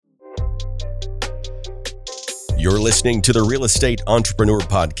You're listening to the Real Estate Entrepreneur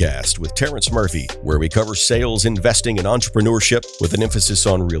Podcast with Terrence Murphy, where we cover sales, investing, and entrepreneurship with an emphasis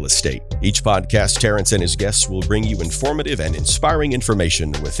on real estate. Each podcast, Terrence and his guests will bring you informative and inspiring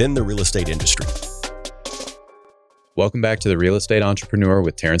information within the real estate industry. Welcome back to the Real Estate Entrepreneur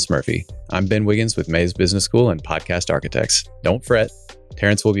with Terrence Murphy. I'm Ben Wiggins with Mays Business School and Podcast Architects. Don't fret,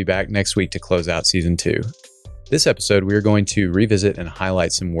 Terrence will be back next week to close out season 2. This episode, we are going to revisit and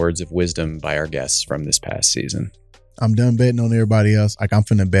highlight some words of wisdom by our guests from this past season. I'm done betting on everybody else. I'm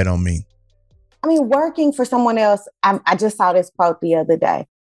finna bet on me. I mean, working for someone else, I just saw this quote the other day.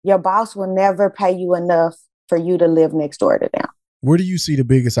 Your boss will never pay you enough for you to live next door to them. Where do you see the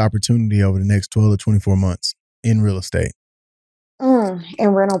biggest opportunity over the next 12 to 24 months in real estate? In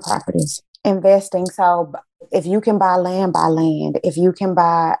rental properties, investing. So if you can buy land, buy land. If you can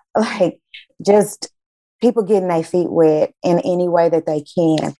buy, just people getting their feet wet in any way that they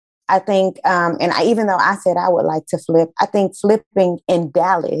can. I think, even though I said I would like to flip, I think flipping in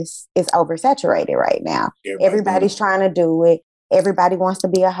Dallas is oversaturated right now. Everybody's trying to do it. Everybody wants to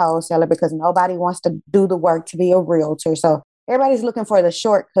be a wholesaler because nobody wants to do the work to be a realtor. So everybody's looking for the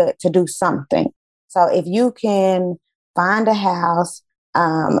shortcut to do something. So if you can find a house,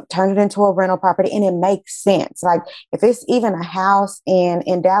 turn it into a rental property, and it makes sense. Like if it's even a house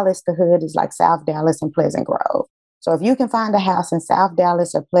in Dallas, the hood is like South Dallas and Pleasant Grove. So if you can find a house in South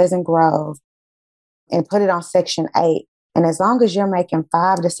Dallas or Pleasant Grove and put it on Section 8, and as long as you're making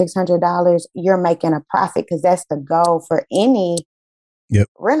 $500 to $600, you're making a profit because that's the goal for any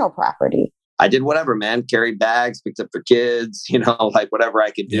rental property. I did whatever, man. Carried bags, picked up for kids, whatever I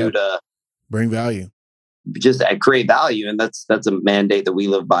could do to bring value. Just create value. And that's a mandate that we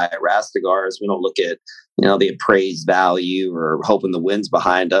live by at Rastigars. We don't look at, the appraised value or hoping the wind's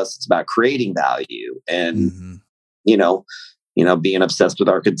behind us. It's about creating value and, being obsessed with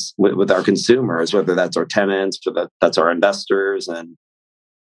our consumers, whether that's our tenants or that's our investors, and,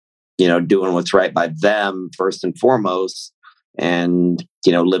 doing what's right by them first and foremost, and,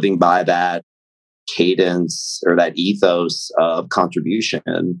 living by that cadence or that ethos of contribution.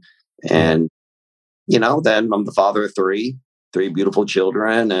 And, then I'm the father of three beautiful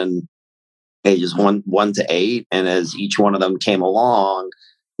children, and ages 1 to 8. And as each one of them came along,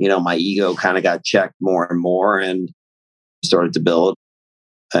 my ego kind of got checked more and more, and started to build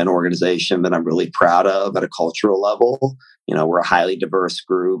an organization that I'm really proud of at a cultural level. We're a highly diverse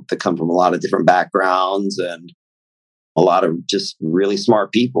group that come from a lot of different backgrounds and a lot of just really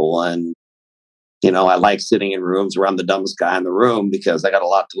smart people. And, I like sitting in rooms where I'm the dumbest guy in the room because I got a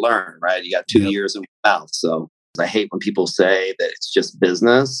lot to learn, right? You got 2 years in my mouth. So I hate when people say that it's just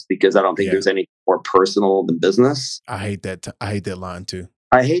business, because I don't think there's any more personal than business. I hate that. I hate that line too.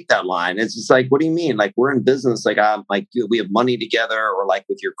 I hate that line. It's just like, what do you mean? Like, we're in business. Like, we have money together, or like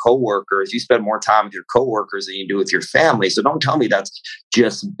with your coworkers, you spend more time with your coworkers than you do with your family. So don't tell me that's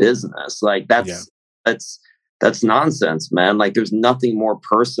just business. Like that's nonsense, man. Like, there's nothing more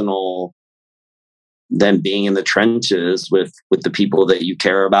personal than being in the trenches with the people that you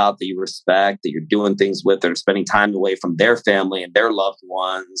care about, that you respect, that you're doing things with, that are spending time away from their family and their loved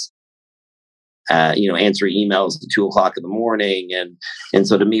ones. Answering emails at 2:00 in the morning. And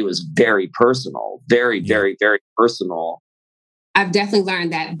so to me, it was very personal, very, very, very personal. I've definitely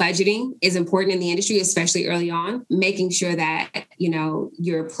learned that budgeting is important in the industry, especially early on, making sure that,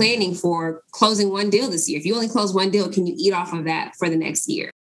 you're planning for closing one deal this year. If you only close one deal, can you eat off of that for the next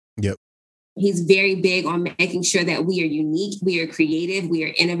year? Yep. He's very big on making sure that we are unique, we are creative, we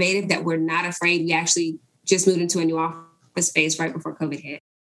are innovative, that we're not afraid. We actually just moved into a new office space right before COVID hit.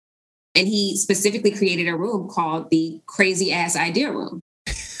 And he specifically created a room called the Crazy Ass Idea Room.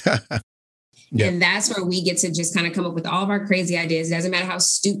 And that's where we get to just kind of come up with all of our crazy ideas. It doesn't matter how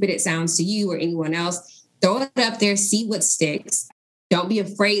stupid it sounds to you or anyone else. Throw it up there, see what sticks. Don't be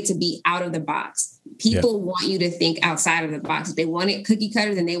afraid to be out of the box. People want you to think outside of the box. If they wanted cookie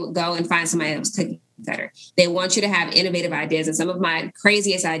cutter, then they would go and find somebody else cookie cutter. They want you to have innovative ideas. And some of my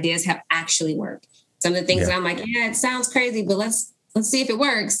craziest ideas have actually worked. Some of the things that I'm like, it sounds crazy, but let's see if it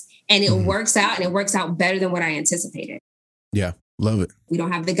works. And it works out, and it works out better than what I anticipated. Yeah. Love it. We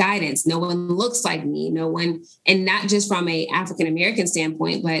don't have the guidance. No one looks like me. No one, and not just from a African-American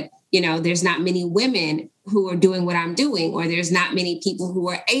standpoint, but, there's not many women who are doing what I'm doing, or there's not many people who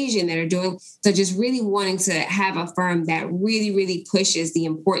are Asian that are doing. So just really wanting to have a firm that really, really pushes the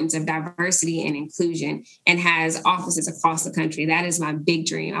importance of diversity and inclusion and has offices across the country. That is my big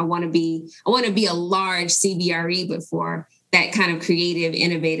dream. I want to be a large CBRE, but for that kind of creative,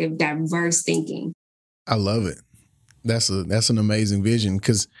 innovative, diverse thinking. I love it. That's an amazing vision,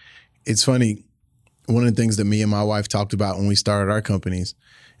 because it's funny. One of the things that me and my wife talked about when we started our companies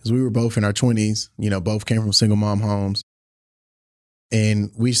because we were both in our 20s, both came from single mom homes.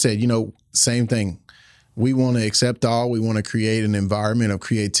 And we said, same thing. We want to accept all. We want to create an environment of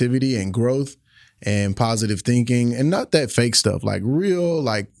creativity and growth and positive thinking, and not that fake stuff, like real,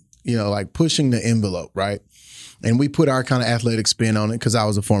 like pushing the envelope, right? And we put our kind of athletic spin on it because I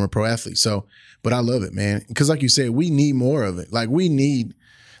was a former pro athlete. So, but I love it, man. Because like you said, we need more of it. I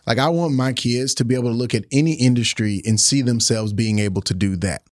want my kids to be able to look at any industry and see themselves being able to do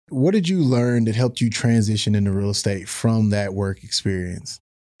that. What did you learn that helped you transition into real estate from that work experience?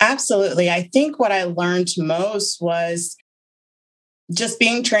 Absolutely. I think what I learned most was just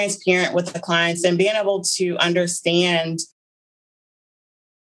being transparent with the clients and being able to understand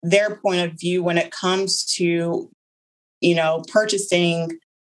their point of view when it comes to, purchasing,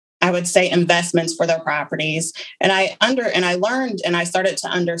 I would say, investments for their properties. And I learned and I started to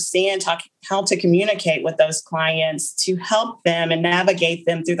understand how to communicate with those clients to help them and navigate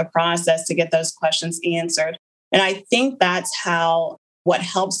them through the process to get those questions answered. And I think that's what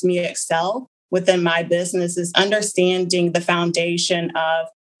helps me excel within my business is understanding the foundation of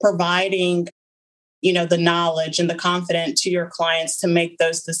providing, the knowledge and the confidence to your clients to make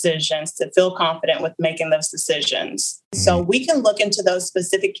those decisions, to feel confident with making those decisions. So we can look into those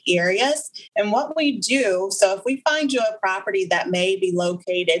specific areas and what we do. So if we find you a property that may be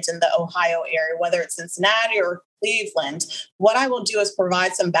located in the Ohio area, whether it's Cincinnati or Cleveland, what I will do is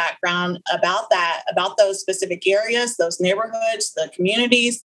provide some background about those specific areas, those neighborhoods, the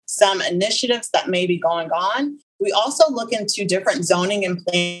communities, some initiatives that may be going on. We also look into different zoning and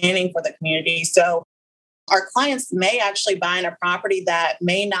planning for the community. So our clients may actually buy in a property that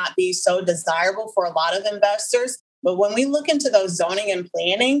may not be so desirable for a lot of investors. But when we look into those zoning and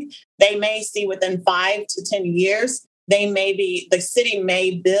planning, they may see within 5 to 10 years, the city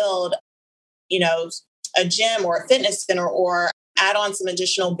may build, a gym or a fitness center or add on some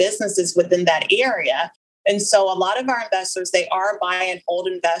additional businesses within that area. And so a lot of our investors, they are buy and hold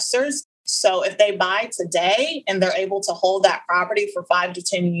investors. So if they buy today and they're able to hold that property for 5 to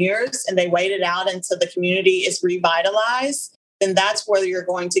 10 years and they wait it out until the community is revitalized, then that's where you're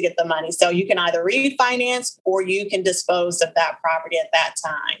going to get the money. So you can either refinance or you can dispose of that property at that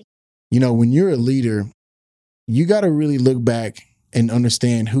time. When you're a leader, you got to really look back and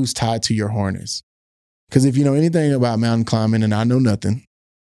understand who's tied to your harness. Because if you know anything about mountain climbing, and I know nothing,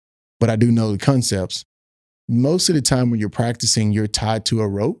 but I do know the concepts, most of the time when you're practicing, you're tied to a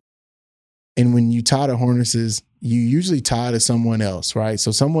rope. And when you tie to harnesses, you usually tie to someone else, right?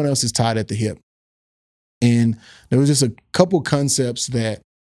 So someone else is tied at the hip. And there was just a couple concepts that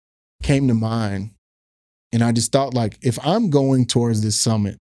came to mind. And I just thought, if I'm going towards this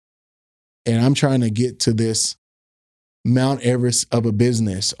summit and I'm trying to get to this Mount Everest of a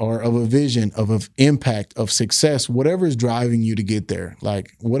business or of a vision, of an impact, of success, whatever is driving you to get there,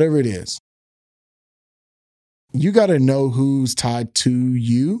 whatever it is, you got to know who's tied to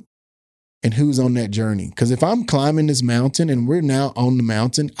you and who's on that journey. Because if I'm climbing this mountain and we're now on the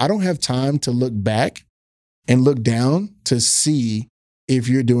mountain, I don't have time to look back and look down to see if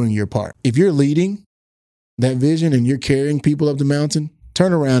you're doing your part. If you're leading that vision and you're carrying people up the mountain,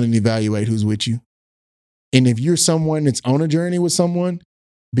 turn around and evaluate who's with you. And if you're someone that's on a journey with someone,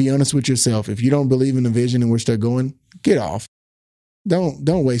 be honest with yourself. If you don't believe in the vision and which they're going, get off.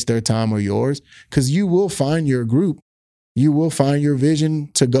 Don't waste their time or yours, because you will find your group. You will find your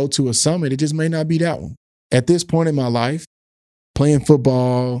vision to go to a summit. It just may not be that one. At this point in my life, playing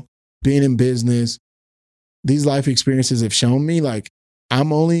football, being in business, these life experiences have shown me I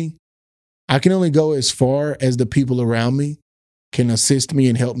can only go as far as the people around me can assist me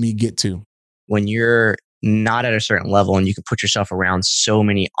and help me get to. When you're not at a certain level and you can put yourself around so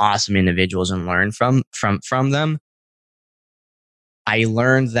many awesome individuals and learn from them, I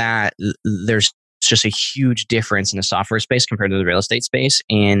learned that there's just a huge difference in the software space compared to the real estate space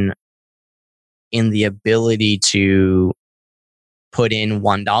in the ability to put in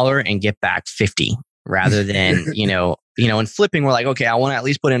 $1 and get back 50 rather than, in flipping, we're like, okay, I want to at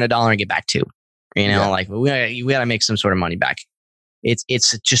least put in $1 and get back 2, we got to make some sort of money back. It's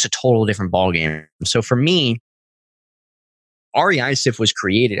just a total different ballgame. So for me, REI-SIF was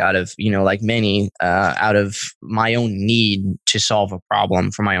created out of, out of my own need to solve a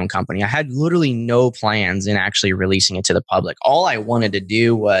problem for my own company. I had literally no plans in actually releasing it to the public. All I wanted to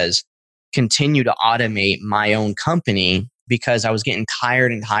do was continue to automate my own company because I was getting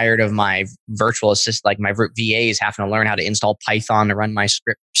tired of my virtual assistant, my VAs having to learn how to install Python to run my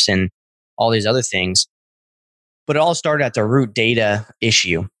scripts and all these other things. But it all started at the root data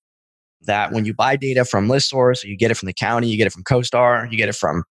issue. That when you buy data from ListSource, you get it from the county, you get it from CoStar, you get it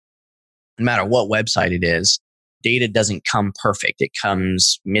from no matter what website it is, data doesn't come perfect. It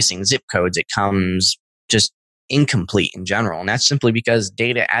comes missing zip codes. It comes just incomplete in general. And that's simply because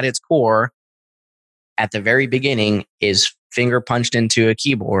data at its core, at the very beginning, is finger punched into a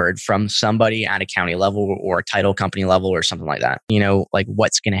keyboard from somebody at a county level or a title company level or something like that. Like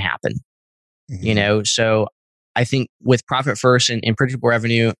what's going to happen? So I think with profit first and predictable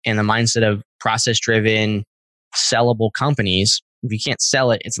revenue and the mindset of process driven, sellable companies, if you can't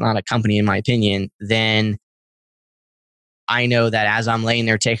sell it, it's not a company, in my opinion, then I know that as I'm laying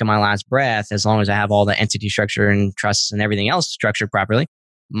there taking my last breath, as long as I have all the entity structure and trusts and everything else structured properly,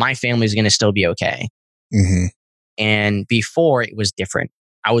 my family is going to still be okay. Mm-hmm. And before, it was different.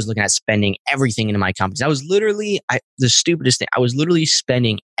 I was looking at spending everything into my companies. I was literally, the stupidest thing, I was literally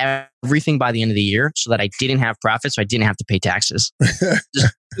spending everything by the end of the year so that I didn't have profit, so I didn't have to pay taxes.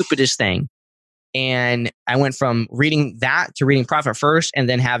 The stupidest thing. And I went from reading that to reading profit first and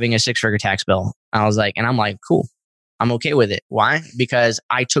then having a 6-figure tax bill. I'm like, cool. I'm okay with it. Why? Because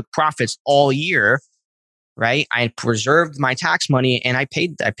I took profits all year, right? I preserved my tax money and I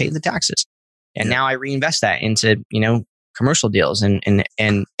paid the taxes. And now I reinvest that into, commercial deals. And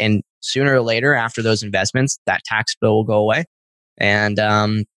sooner or later after those investments, that tax bill will go away and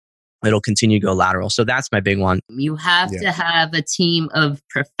it'll continue to go lateral. So that's my big one. You have to have a team of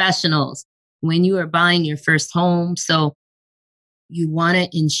professionals when you are buying your first home. So you want to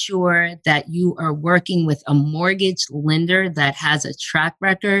ensure that you are working with a mortgage lender that has a track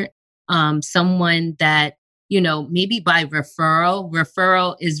record, someone that, maybe by referral.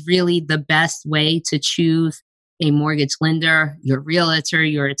 Referral is really the best way to choose a mortgage lender, your realtor,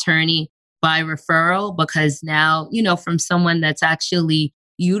 your attorney by referral, because now, from someone that's actually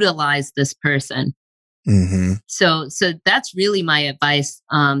utilized this person. Mm-hmm. So that's really my advice.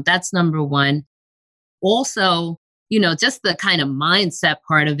 That's number one. Also, just the kind of mindset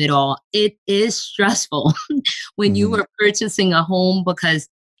part of it all. It is stressful when you are purchasing a home because,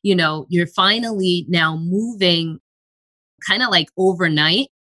 you're finally now moving kind of like overnight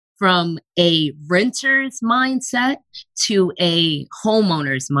from a renter's mindset to a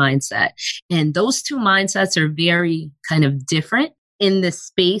homeowner's mindset. And those two mindsets are very kind of different. In this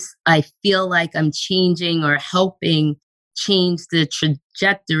space, I feel like I'm changing or helping change the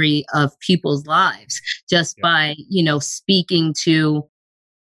trajectory of people's lives just by, speaking to,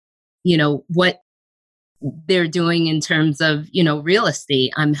 what they're doing in terms of, real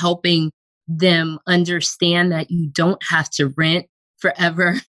estate. I'm helping them understand that you don't have to rent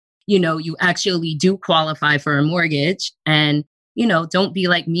forever. You actually do qualify for a mortgage and, don't be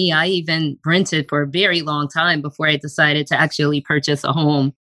like me. I even rented for a very long time before I decided to actually purchase a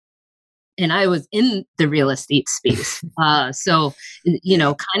home. And I was in the real estate space. So,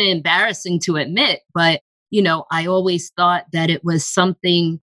 kind of embarrassing to admit, but, I always thought that it was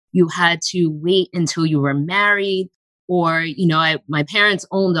something you had to wait until you were married or, my parents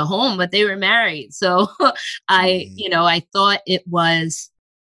owned a home, but they were married. So I thought it was,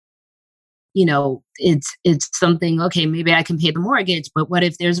 it's something, okay, maybe I can pay the mortgage, but what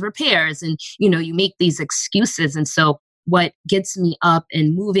if there's repairs? And, you make these excuses. And so what gets me up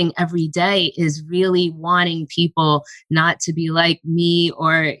and moving every day is really wanting people not to be like me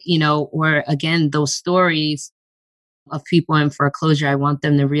or, or again, those stories of people in foreclosure. I want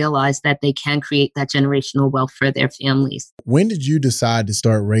them to realize that they can create that generational wealth for their families. When did you decide to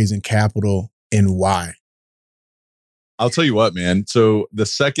start raising capital and why? I'll tell you what, man. So the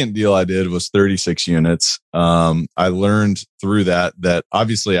second deal I did was 36 units. I learned through that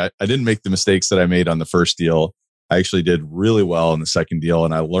obviously I didn't make the mistakes that I made on the first deal. I actually did really well in the second deal.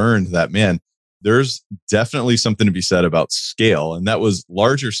 And I learned that, man, there's definitely something to be said about scale. And that was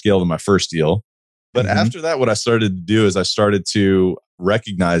larger scale than my first deal. But after that, what I started to do is I started to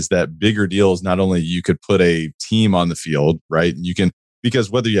recognize that bigger deals, not only you could put a team on the field, right? You can, because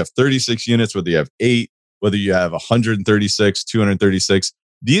whether you have 36 units, whether you have 8, whether you have 136, 236,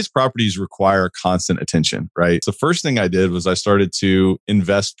 these properties require constant attention, right? So the first thing I did was I started to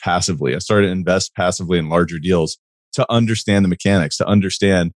invest passively. I started to invest passively in larger deals to understand the mechanics, to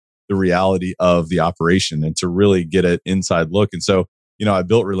understand the reality of the operation and to really get an inside look. And so, I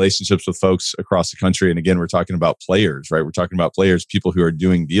built relationships with folks across the country. And again, we're talking about players, right? We're talking about players, people who are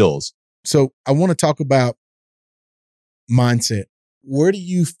doing deals. So I want to talk about mindset. Where do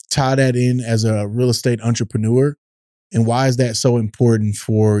you tie that in as a real estate entrepreneur? And why is that so important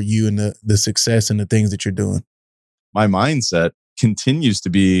for you and the success and the things that you're doing? My mindset continues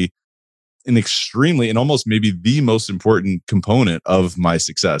to be an extremely and almost maybe the most important component of my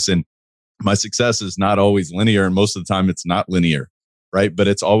success. And my success is not always linear. And most of the time it's not linear, right? But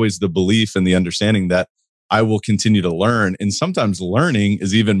it's always the belief and the understanding that I will continue to learn. And sometimes learning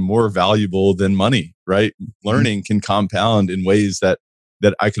is even more valuable than money, right? Learning can compound in ways that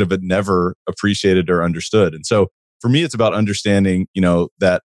I could have never appreciated or understood. And so for me, it's about understanding,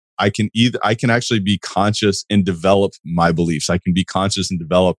 that I can actually be conscious and develop my beliefs. I can be conscious and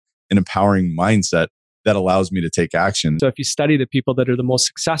develop an empowering mindset that allows me to take action. So if you study the people that are the most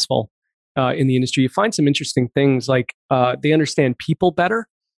successful in the industry, you find some interesting things like they understand people better.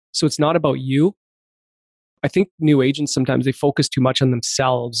 So it's not about you. I think new agents, sometimes they focus too much on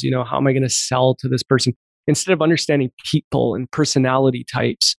themselves. How am I going to sell to this person? Instead of understanding people and personality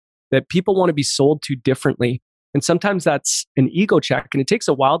types that people want to be sold to differently. And sometimes that's an ego check. And it takes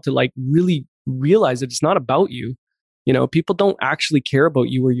a while to really realize that it's not about you. People don't actually care about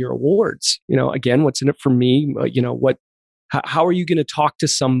you or your awards. Again, what's in it for me? How are you going to talk to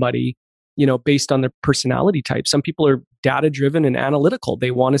somebody, based on their personality type? Some people are data driven and analytical.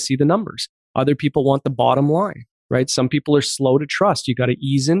 They want to see the numbers. Other people want the bottom line, right? Some people are slow to trust. You got to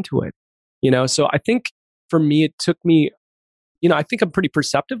ease into it, So I think for me, it took me, I think I'm pretty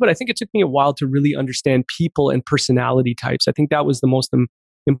perceptive, but I think it took me a while to really understand people and personality types. I think that was the most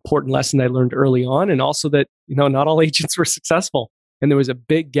important lesson I learned early on. And also that, not all agents were successful. And there was a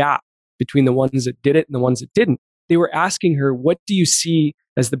big gap between the ones that did it and the ones that didn't. They were asking her, what do you see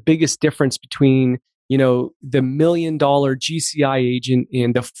as the biggest difference between the $1 million GCI agent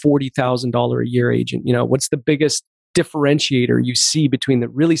and the $40,000 a year agent? What's the biggest differentiator you see between the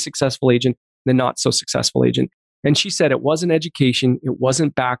really successful agent and the not so successful agent? And she said it wasn't education, it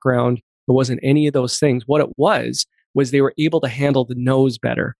wasn't background, it wasn't any of those things. What it was they were able to handle the no's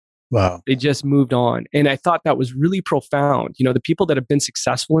better. Wow. They just moved on. And I thought that was really profound. The people that have been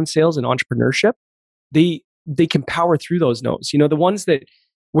successful in sales and entrepreneurship, they can power through those no's. The ones that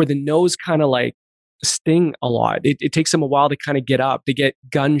where the no's kind of sting a lot. It takes them a while to kind of get up. They get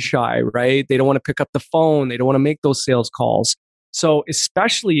gun shy, right? They don't want to pick up the phone. They don't want to make those sales calls. So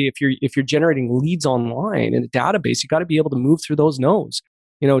especially if you're generating leads online in a database, you got to be able to move through those no's.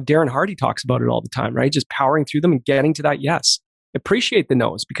 Darren Hardy talks about it all the time, right? Just powering through them and getting to that yes. Appreciate the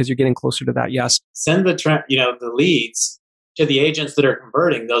no's because you're getting closer to that yes. Send the leads to the agents that are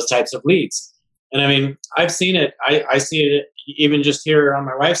converting those types of leads. And I mean, I've seen it. I see it even just here on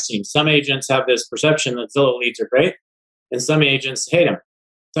my wife's team. Some agents have this perception that Zillow leads are great, and some agents hate them.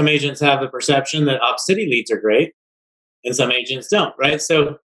 Some agents have the perception that Op City leads are great, and some agents don't, right?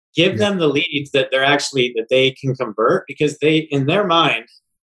 So give them the leads that they can convert, because they, in their mind,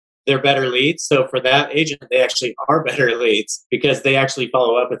 they're better leads. So for that agent, they actually are better leads because they actually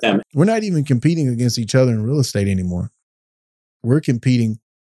follow up with them. We're not even competing against each other in real estate anymore. We're competing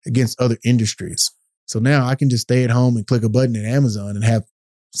against other industries. So now I can just stay at home and click a button at Amazon and have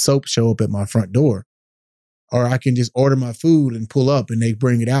soap show up at my front door. Or I can just order my food and pull up and they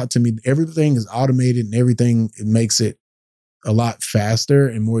bring it out to me. Everything is automated and it makes it a lot faster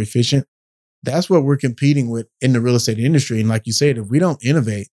and more efficient. That's what we're competing with in the real estate industry. And like you said, if we don't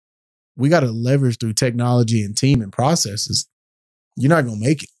innovate, we got to leverage through technology and team and processes. You're not going to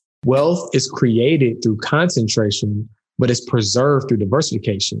make it. Wealth is created through concentration, but it's preserved through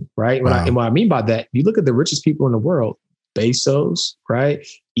diversification, right? Wow. And what I mean by that, you look at the richest people in the world, Bezos, right?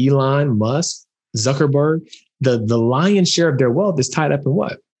 Elon Musk, Zuckerberg, the lion's share of their wealth is tied up in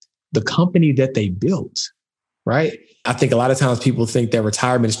what? The company that they built, right? I think a lot of times people think that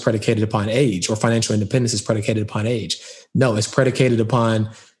retirement is predicated upon age or financial independence is predicated upon age. No, it's predicated upon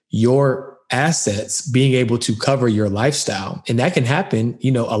your assets being able to cover your lifestyle. And that can happen,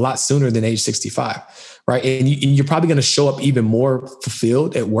 a lot sooner than age 65, right? And you're probably going to show up even more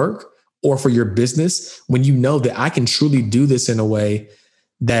fulfilled at work or for your business when you know that I can truly do this in a way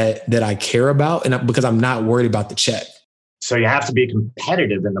that I care about and because I'm not worried about the check. So you have to be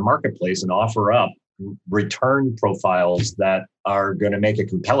competitive in the marketplace and offer up return profiles that are going to make it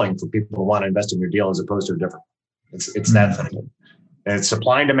compelling for people who want to invest in your deal as opposed to a different. It's that simple. And it's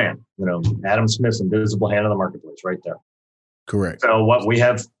supply and demand. Adam Smith's invisible hand in the marketplace right there. Correct. So what we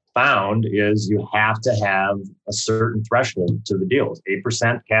have found is you have to have a certain threshold to the deals.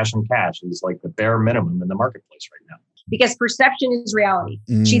 8% cash on cash is like the bare minimum in the marketplace right now. Because perception is reality.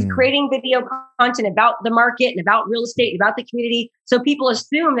 She's creating video content about the market and about real estate, and about the community. So people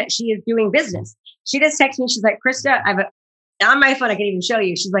assume that she is doing business. She just texted me. She's like, Krista, on my phone, I can even show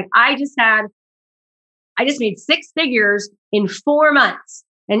you. She's like, I just made 6 figures in 4 months.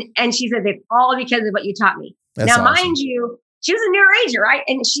 And she said, it's all because of what you taught me. That's now, awesome. mind you, she was a newer ager, right?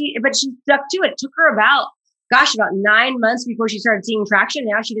 But she stuck to it. It took her about 9 months before she started seeing traction.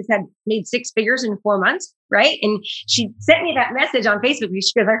 Now she just made 6 figures in 4 months, right? And she sent me that message on Facebook.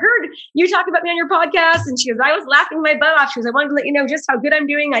 She goes, I heard you talk about me on your podcast. And she goes, I was laughing my butt off. She goes, I wanted to let you know just how good I'm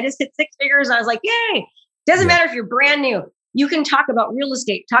doing. I just hit 6 figures. And I was like, yay. Doesn't matter if you're brand new. You can talk about real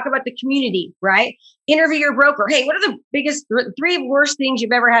estate, talk about the community, right? Interview your broker. Hey, what are the biggest three worst things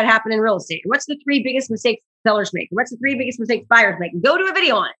you've ever had happen in real estate? What's the three biggest mistakes sellers make? What's the three biggest mistakes buyers make? Go do a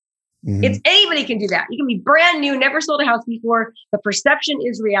video on it. It's anybody can do that. You can be brand new, never sold a house before, but perception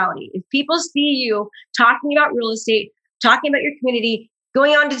is reality. If people see you talking about real estate, talking about your community,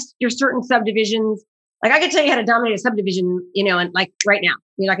 going on to your certain subdivisions, like I could tell you how to dominate a subdivision, and like right now,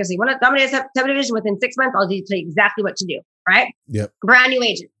 you're not going to say, want to dominate a subdivision within 6 months? I'll tell you exactly what to do, right? Yep. Brand new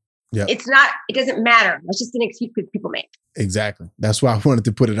agent. Yep. It doesn't matter. That's just an excuse people make. Exactly. That's why I wanted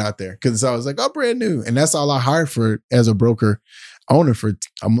to put it out there, because I was like, brand new. And that's all I hired for as a broker owner for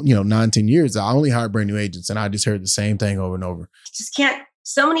 9-10 years. I only hired brand new agents, and I just heard the same thing over and over. Just can't.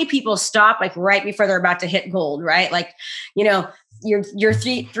 So many people stop like right before they're about to hit gold, right? Like, you're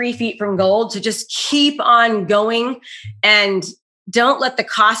 3 feet from gold. So just keep on going and don't let the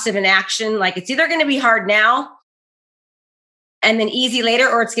cost of inaction, like it's either going to be hard now and then easy later,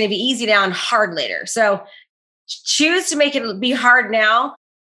 or it's going to be easy now and hard later. So choose to make it be hard now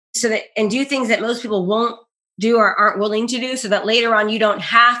and do things that most people won't do or aren't willing to do, so that later on you don't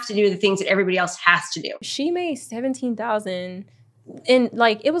have to do the things that everybody else has to do. She made $17,000 in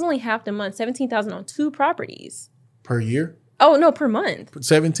it was only half the month, $17,000 on 2 properties. Per year? Oh, no, per month.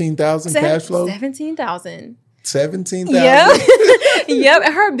 $17,000 cash flow? $17,000. $17,000? Yeah.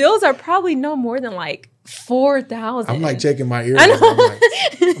 Yep. Her bills are probably no more than $4,000. I'm like checking my ears. I know. I'm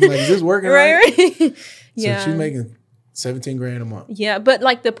like, is this working right? Yeah. So she's making $17,000 a month. Yeah, but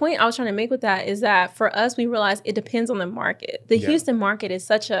the point I was trying to make with that is that for us, we realize it depends on the market. The Houston market is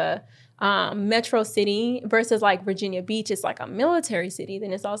such a metro city versus Virginia Beach. It's a military city.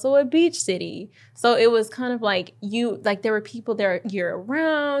 Then it's also a beach city. So it was kind of there were people there year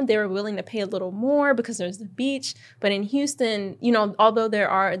round. They were willing to pay a little more because there's the beach. But in Houston, although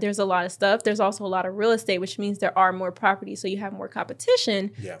there's a lot of stuff, there's also a lot of real estate, which means there are more properties. So you have more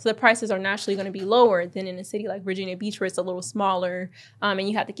competition. Yeah. So the prices are naturally going to be lower than in a city like Virginia Beach, where it's a little smaller. And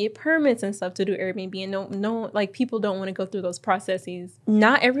you have to get permits and stuff to do Airbnb. And no, people don't want to go through those processes.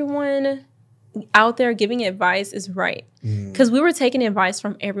 Not everyone out there giving advice is right, because we were taking advice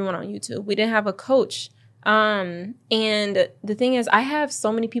from everyone on YouTube. We didn't have a coach. And the thing is, I have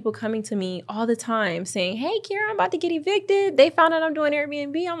so many people coming to me all the time saying, hey, Kira, I'm about to get evicted. They found out I'm doing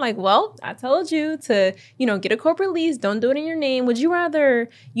Airbnb. I'm like, well, I told you to, get a corporate lease. Don't do it in your name. Would you rather,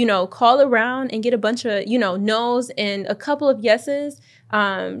 call around and get a bunch of, no's and a couple of yeses,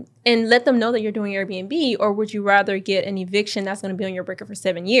 and let them know that you're doing Airbnb? Or would you rather get an eviction that's going to be on your breaker for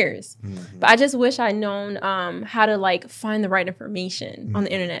 7 years? But I just wish I'd known how to find the right information on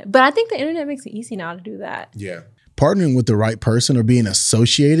the internet. But I think the internet makes it easy now to do that. Yeah. Partnering with the right person or being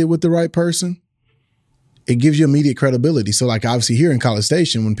associated with the right person, it gives you immediate credibility. So obviously here in College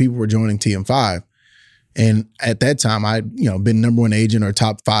Station, when people were joining TM5, and at that time I'd been number 1 agent or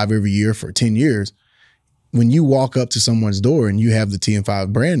top 5 every year for 10 years. When you walk up to someone's door and you have the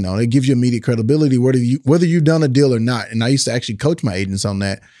TM5 brand on, it gives you immediate credibility, whether you've done a deal or not. And I used to actually coach my agents on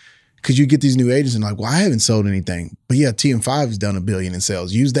that, because you get these new agents and well, I haven't sold anything. But yeah, TM5 has done $1 billion in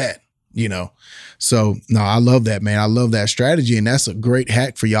sales. Use that, So, no, I love that, man. I love that strategy. And that's a great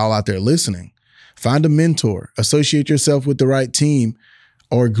hack for y'all out there listening. Find a mentor, associate yourself with the right team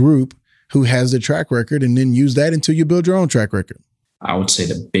or group who has the track record, and then use that until you build your own track record. I would say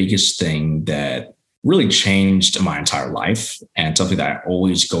the biggest thing that really changed my entire life, and something that I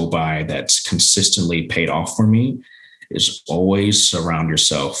always go by that's consistently paid off for me, is always surround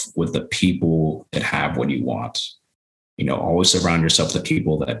yourself with the people that have what you want. Always surround yourself with the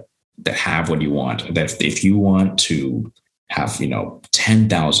people that have what you want. That if you want to have,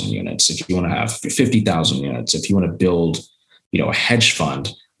 10,000 units, if you want to have 50,000 units, if you want to build, a hedge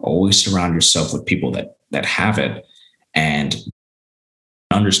fund, always surround yourself with people that have it, and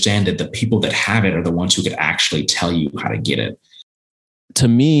understand that the people that have it are the ones who could actually tell you how to get it. To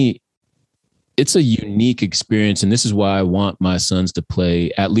me, it's a unique experience. And this is why I want my sons to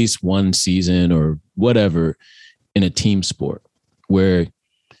play at least one season or whatever in a team sport, where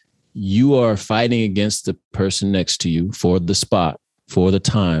you are fighting against the person next to you for the spot, for the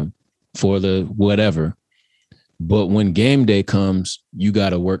time, for the whatever. But when game day comes, you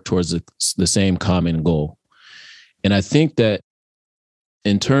got to work towards the same common goal. And I think that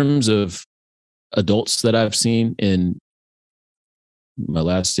in terms of adults that I've seen in my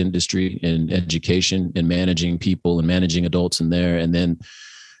last industry, in education and managing people and managing adults in there, and then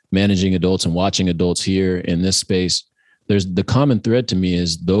managing adults and watching adults here in this space, there's the common thread to me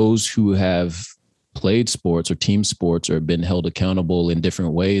is those who have played sports or team sports or been held accountable in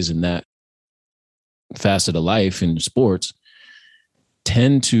different ways in that facet of life in sports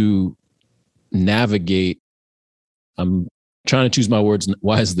tend to navigate, I'm trying to choose my words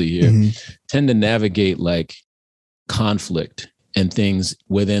wisely here, tend to navigate like conflict and things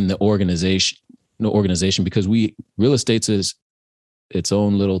within the organization, because real estate is its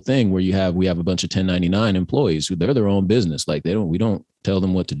own little thing where we have a bunch of 1099 employees who they're their own business. Like we don't tell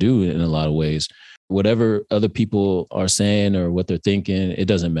them what to do in a lot of ways. Whatever other people are saying or what they're thinking, it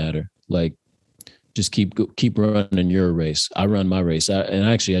doesn't matter. Like, just keep running your race. I run my race. I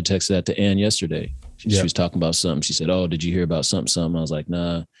texted that to Ann yesterday. She was talking about something. She said, "Oh, did you hear about something?" I was like,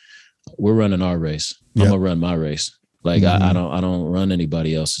 "Nah, we're running our race. I'm gonna run my race. Like I don't run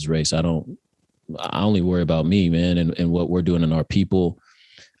anybody else's race. I only worry about me, man, and what we're doing in our people.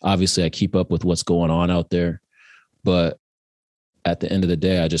 Obviously, I keep up with what's going on out there, but at the end of the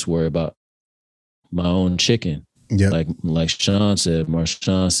day, I just worry about my own chicken. Yeah, like Sean said,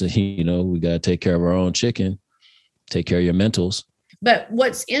 Marshawn said, we got to take care of our own chicken, take care of your mentals." But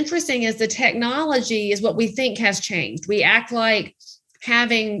what's interesting is the technology is what we think has changed. We act like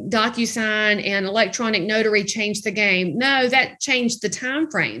having DocuSign and electronic notary changed the game. No, that changed the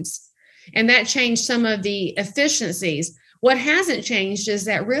timeframes, and that changed some of the efficiencies. What hasn't changed is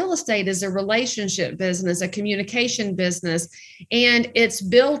that real estate is a relationship business, a communication business, and it's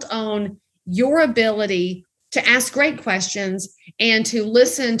built on your ability to ask great questions and to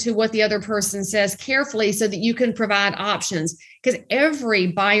listen to what the other person says carefully so that you can provide options, because every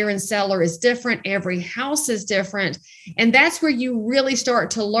buyer and seller is different. Every house is different. And that's where you really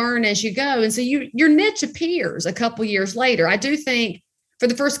start to learn as you go. And so your niche appears a couple years later. I do think for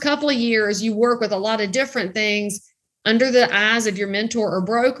the first couple of years, you work with a lot of different things under the eyes of your mentor or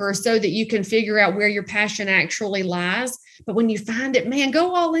broker so that you can figure out where your passion actually lies. But when you find it, man,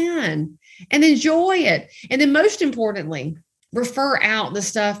 go all in and enjoy it. And then most importantly, refer out the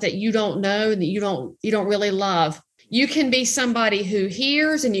stuff that you don't know and that you don't really love. You can be somebody who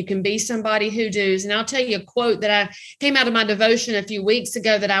hears and you can be somebody who does. And I'll tell you a quote that I came out of my devotion a few weeks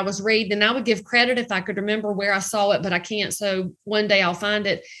ago that I was reading, and I would give credit if I could remember where I saw it, but I can't. So one day I'll find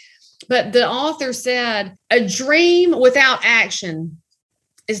it. But the author said, "A dream without action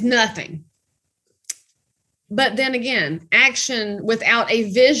is nothing. But then again, action without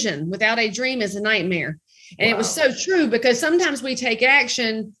a vision, without a dream is a nightmare." And It was so true, because sometimes we take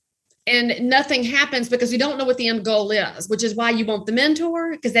action and nothing happens because we don't know what the end goal is, which is why you want the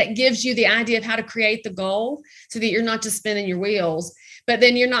mentor, because that gives you the idea of how to create the goal so that you're not just spinning your wheels. But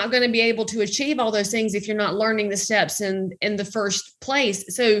then you're not going to be able to achieve all those things if you're not learning the steps in the first place.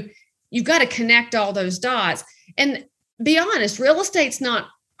 So you've got to connect all those dots. And be honest, real estate's not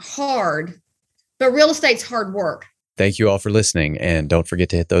hard, but real estate's hard work. Thank you all for listening. And don't forget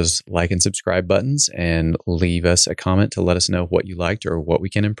to hit those like and subscribe buttons and leave us a comment to let us know what you liked or what we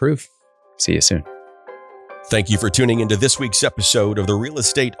can improve. See you soon. Thank you for tuning into this week's episode of The Real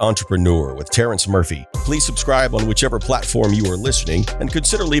Estate Entrepreneur with Terrence Murphy. Please subscribe on whichever platform you are listening and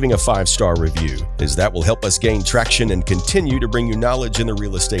consider leaving a 5-star review, as that will help us gain traction and continue to bring you knowledge in the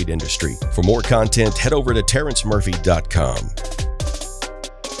real estate industry. For more content, head over to terrencemurphy.com.